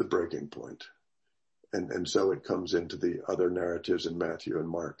it's the breaking point. And so it comes into the other narratives in Matthew and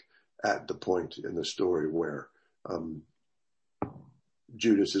Mark at the point in the story where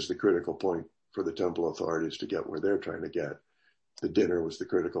Judas is the critical point for the temple authorities to get where they're trying to get. The dinner was the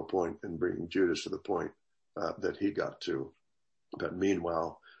critical point in bringing Judas to the point that he got to. But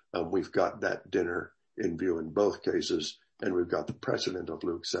meanwhile, we've got that dinner in view in both cases, and we've got the precedent of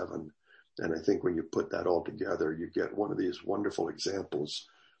Luke 7. And I think when you put that all together, you get one of these wonderful examples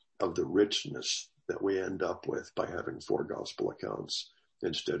of the richness that we end up with by having 4 gospel accounts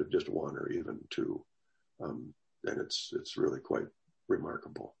instead of just 1 or even 2. And it's really quite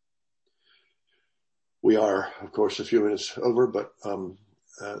remarkable. We are, of course, a few minutes over, but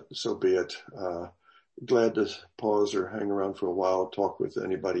so be it. Glad to pause or hang around for a while, talk with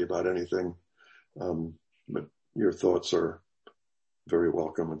anybody about anything. But your thoughts are very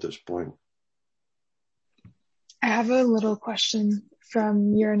welcome at this point. I have a little question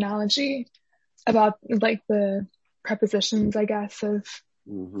from your analogy. about like the prepositions, I guess, of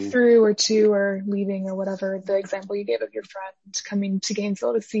Mm-hmm. through or to or leaving or whatever, the example you gave of your friend coming to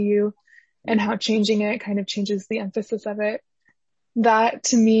Gainesville to see you and how changing it kind of changes the emphasis of it. That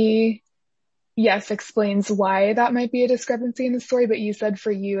to me, yes, explains why that might be a discrepancy in the story, but you said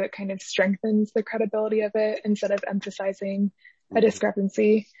for you, it kind of strengthens the credibility of it instead of emphasizing a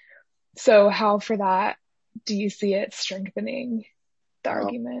discrepancy. So how for that do you see it strengthening the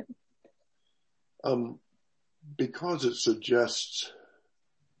argument? Because it suggests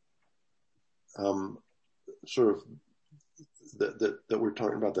sort of that we're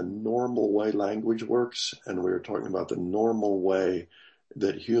talking about the normal way language works, and we're talking about the normal way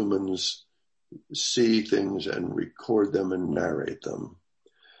that humans see things and record them and narrate them.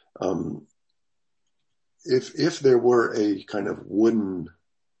 If there were a kind of wooden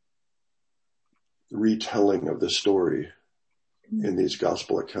retelling of the story in these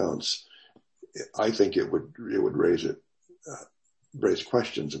gospel accounts, I think it would raise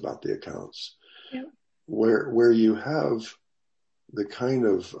questions about the accounts. Yeah. Where you have the kind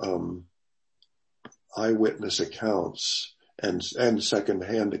of eyewitness accounts and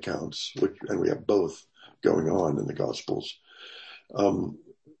secondhand accounts, and we have both going on in the Gospels,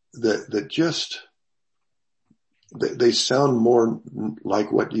 they sound more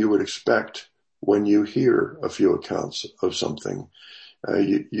like what you would expect when you hear a few accounts of something.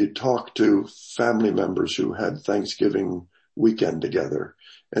 You talk to family members who had Thanksgiving weekend together,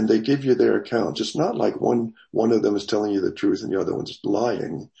 and they give you their accounts. It's not like one of them is telling you the truth and the other one's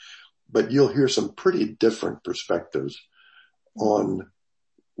lying, but you'll hear some pretty different perspectives on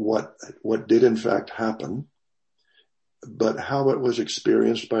what did in fact happen, but how it was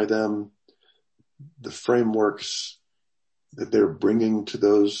experienced by them, the frameworks that they're bringing to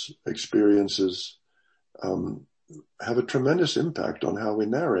those experiences, have a tremendous impact on how we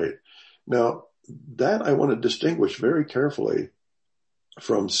narrate. Now, that I want to distinguish very carefully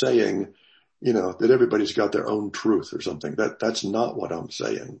from saying, that everybody's got their own truth or something. That's not what I'm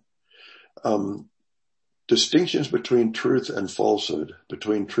saying. Distinctions between truth and falsehood,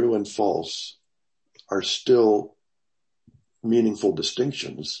 between true and false, are still meaningful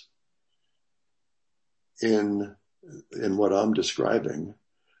distinctions in what I'm describing.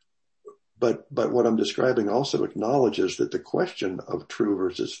 But what I'm describing also acknowledges that the question of true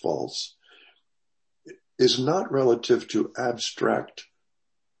versus false is not relative to abstract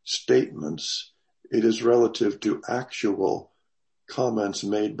statements. It is relative to actual comments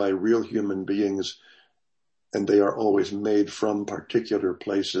made by real human beings, and they are always made from particular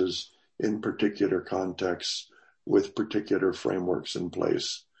places, in particular contexts, with particular frameworks in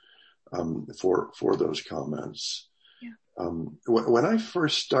place for those comments. Yeah. When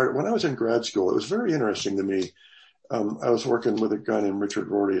I was in grad school, it was very interesting to me. I was working with a guy named Richard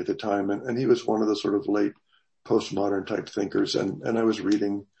Rorty at the time, and he was one of the sort of late postmodern type thinkers, and I was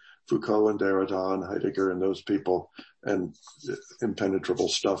reading Foucault and Derrida and Heidegger and those people, and impenetrable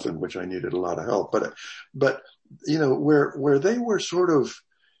stuff in which I needed a lot of help. But where they were sort of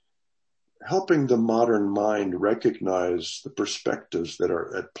helping the modern mind recognize the perspectives that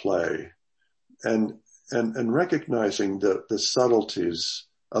are at play, and recognizing the subtleties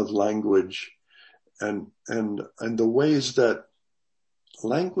of language, and the ways that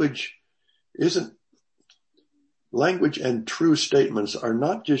language and true statements are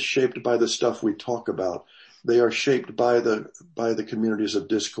not just shaped by the stuff we talk about. They are shaped by the communities of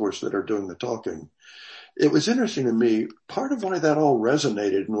discourse that are doing the talking. It was interesting to me, part of why that all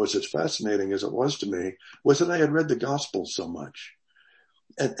resonated and was as fascinating as it was to me was that I had read the Gospels so much.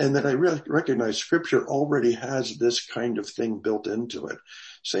 And that I really recognized Scripture already has this kind of thing built into it.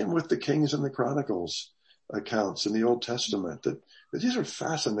 Same with the Kings and the Chronicles accounts in the Old Testament, that these are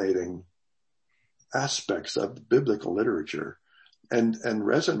fascinating aspects of biblical literature, and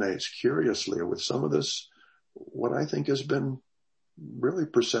resonates curiously with some of this, what I think has been really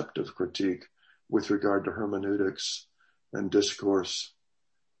perceptive critique with regard to hermeneutics and discourse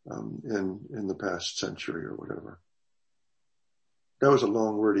in the past century or whatever. That was a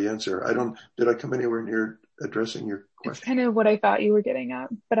long, wordy answer. Did I come anywhere near addressing your question? It's kind of what I thought you were getting at,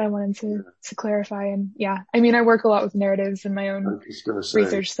 but I wanted to clarify. And I work a lot with narratives in my own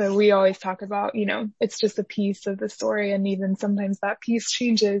research. So we always talk about, it's just a piece of the story. And even sometimes that piece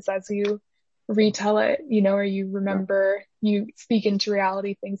changes as you retell it, or you remember, you speak into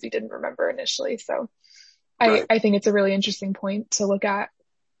reality things you didn't remember initially. So I think it's a really interesting point to look at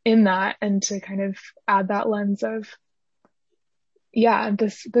in that, and to kind of add that lens of,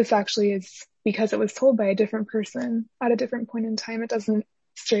 this actually is because it was told by a different person at a different point in time. It doesn't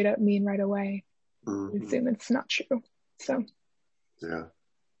straight up mean right away. Mm-hmm. Assume it's not true. So. Yeah.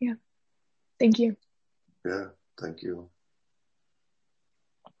 Yeah. Thank you. Yeah, thank you.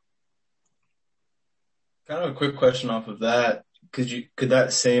 Kind of a quick question off of that. Could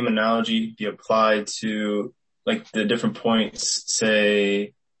that same analogy be applied to like the different points,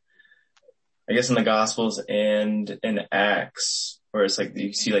 say, I guess in the Gospels and in Acts, where it's like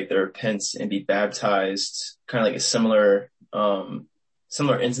you see like the repent and be baptized, kind of like a similar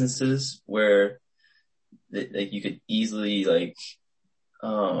instances where like you could easily like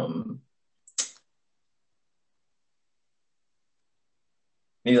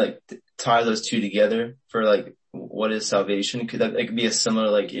maybe like tie those two together for like what is salvation? Could that like be a similar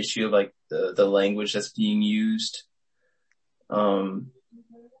like issue of like the language that's being used? Does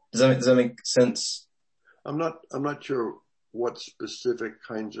that make sense? I'm not sure what specific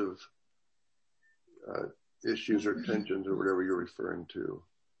kinds of issues or tensions or whatever you're referring to.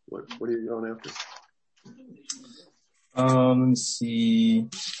 What are you going after? Let me see.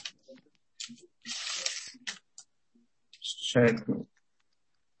 Just check.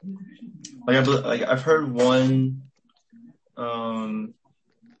 Like I've heard one. One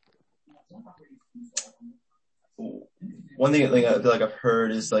thing like I feel like I've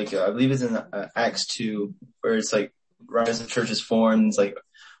heard is like I believe it's in Acts 2 where it's like right as the church is formed, it's like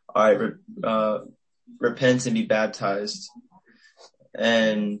all right, repent and be baptized.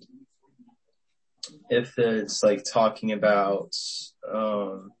 And if it's like talking about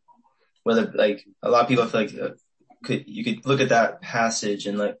whether like a lot of people feel like you could look at that passage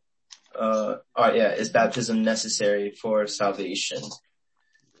and like is baptism necessary for salvation?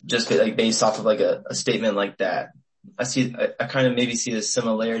 Just like based off of like a statement like that. I kind of maybe see the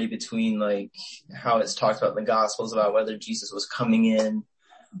similarity between like how it's talked about in the Gospels about whether Jesus was coming in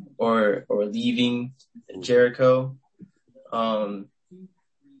or leaving Jericho. So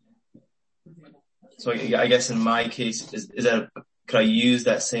I guess in my case, could I use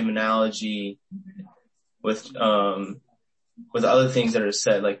that same analogy with other things that are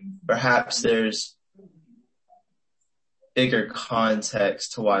said? Like perhaps there's bigger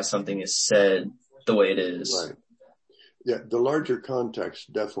context to why something is said the way it is. Right. Yeah, the larger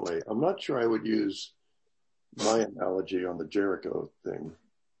context, definitely. I'm not sure I would use my analogy on the Jericho thing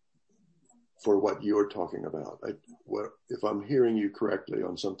for what you're talking about. If I'm hearing you correctly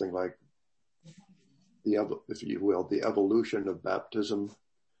on something like if you will, the evolution of baptism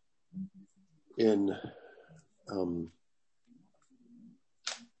in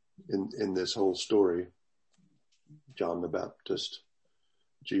this whole story, John the Baptist,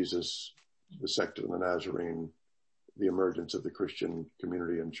 Jesus, the sect of the Nazarene, the emergence of the Christian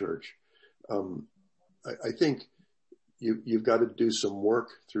community and church. I think you've got to do some work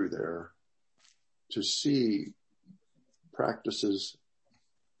through there to see practices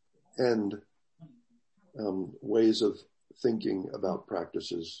and ways of thinking about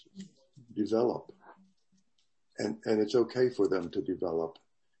practices develop. And it's okay for them to develop.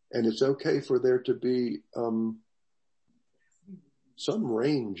 And it's okay for there to be some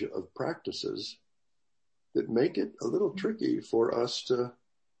range of practices that make it a little tricky for us to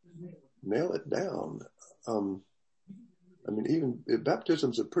nail it down. Even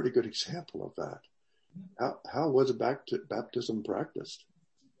baptism's a pretty good example of that. How was baptism practiced?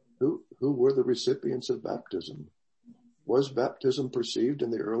 Who were the recipients of baptism? Was baptism perceived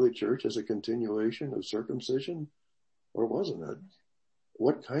in the early church as a continuation of circumcision, or wasn't it?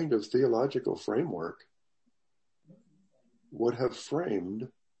 What kind of theological framework would have framed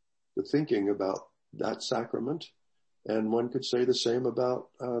the thinking about that sacrament? And one could say the same about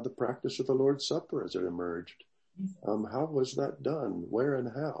the practice of the Lord's Supper as it emerged. How was that done? Where and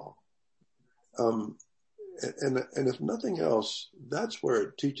how? And if nothing else, that's where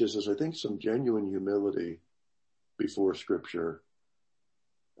it teaches us, I think, some genuine humility before Scripture.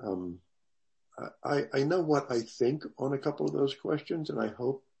 I know what I think on a couple of those questions, and I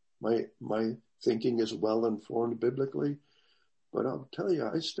hope my thinking is well informed biblically. But I'll tell you,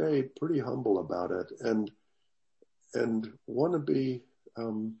 I stay pretty humble about it and want to be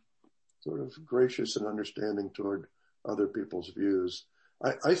sort of gracious and understanding toward other people's views.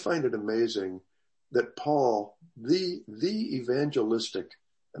 I find it amazing that Paul, the evangelistic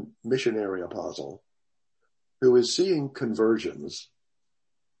and missionary apostle, who is seeing conversions,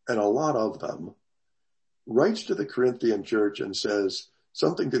 and a lot of them, writes to the Corinthian church and says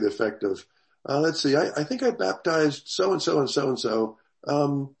something to the effect of, let's see, I think I baptized so-and-so and so-and-so,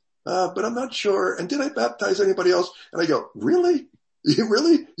 but I'm not sure. And did I baptize anybody else? And I go, really?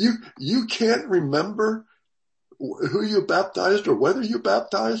 You can't remember who you baptized or whether you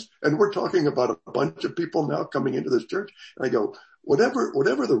baptized? And we're talking about a bunch of people now coming into this church. And I go, whatever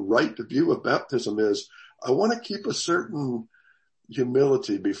the right view of baptism is, I want to keep a certain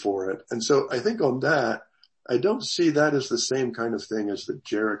humility before it. And so I think on that, I don't see that as the same kind of thing as the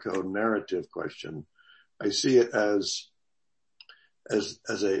Jericho narrative question. I see it as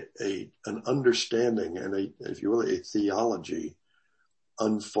an understanding and if you will, a theology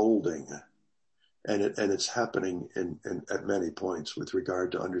unfolding. And it's happening at many points with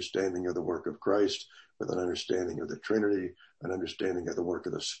regard to understanding of the work of Christ, with an understanding of the Trinity, an understanding of the work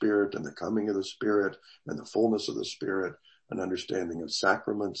of the Spirit and the coming of the Spirit and the fullness of the Spirit, an understanding of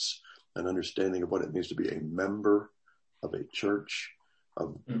sacraments, an understanding of what it means to be a member of a church,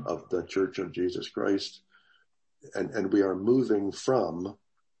 of the Church of Jesus Christ. And we are moving from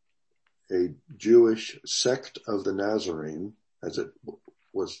a Jewish sect of the Nazarene, as it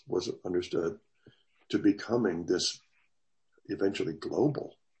was understood, to becoming this eventually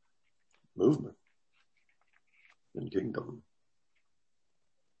global movement and kingdom.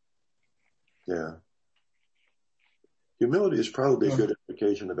 Yeah. Humility is probably a good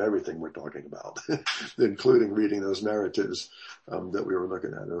indication of everything we're talking about, including reading those narratives that we were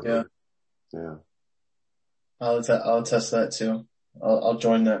looking at earlier. Yeah. I'll attest that too. I'll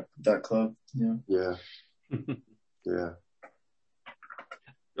join that club. Yeah. Yeah.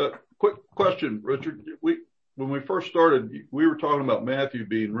 Quick question, Richard. When we first started, we were talking about Matthew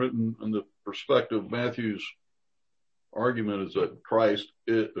being written in the perspective. Matthew's argument is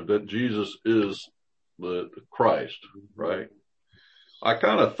that Jesus is the Christ, right? I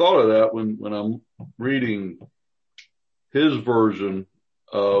kind of thought of that when I'm reading his version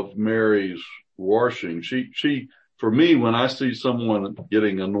of Mary's washing. She, for me, when I see someone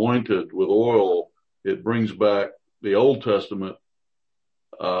getting anointed with oil, it brings back the Old Testament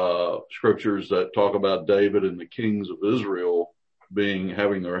scriptures that talk about David and the kings of Israel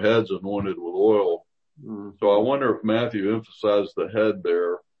having their heads anointed with oil. Mm-hmm. So I wonder if Matthew emphasized the head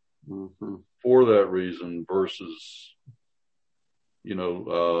there for that reason versus,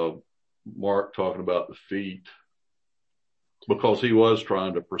 Mark talking about the feet, because he was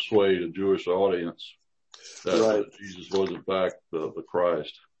trying to persuade a Jewish audience that Jesus was in fact the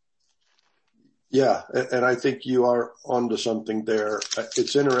Christ. Yeah, and I think you are onto something there.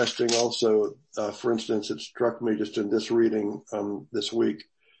 It's interesting also, for instance, it struck me just in this reading this week,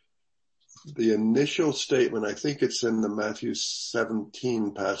 the initial statement, I think it's in the Matthew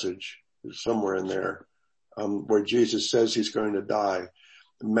 17 passage, somewhere in there, where Jesus says he's going to die.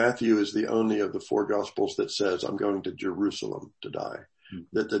 Matthew is the only of the four Gospels that says, I'm going to Jerusalem to die. Mm-hmm.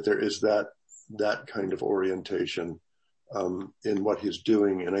 That there is that kind of orientation in what he's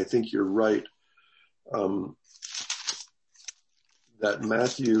doing. And I think you're right. That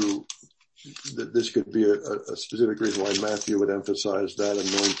Matthew, that this could be a specific reason why Matthew would emphasize that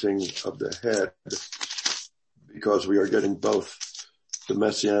anointing of the head, because we are getting both the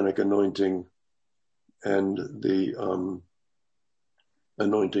messianic anointing and the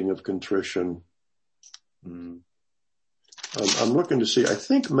anointing of contrition. Mm. I'm looking to see, I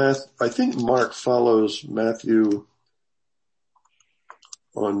think Mark follows Matthew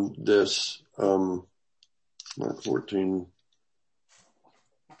on this, Mark 14.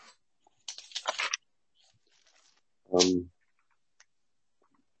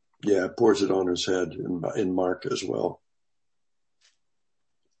 Pours it on his head in Mark as well.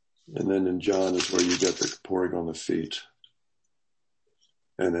 And then in John is where you get the pouring on the feet.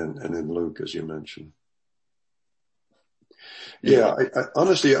 And in Luke, as you mentioned. Yeah, I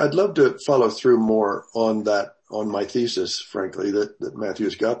honestly, I'd love to follow through more on that, on my thesis, frankly, that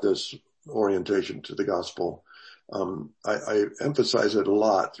Matthew's got this orientation to the gospel. I emphasize it a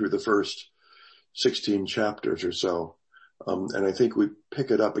lot through the first 16 chapters or so. And I think we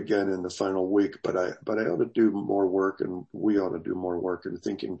pick it up again in the final week, but I ought to do more work, and we ought to do more work in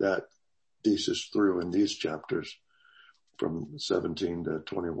thinking that thesis through in these chapters from 17 to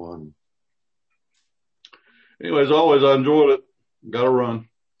 21. Anyways, always, I enjoyed it. Got to run.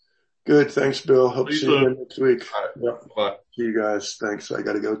 Good. Thanks, Bill. Hope to see you again next week. All right. Yep. Bye. See you guys. Thanks. I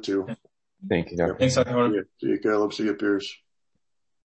got to go too. Thank you, Dr. Thanks, Dr. Horner. See you, Caleb. See you, Pierce.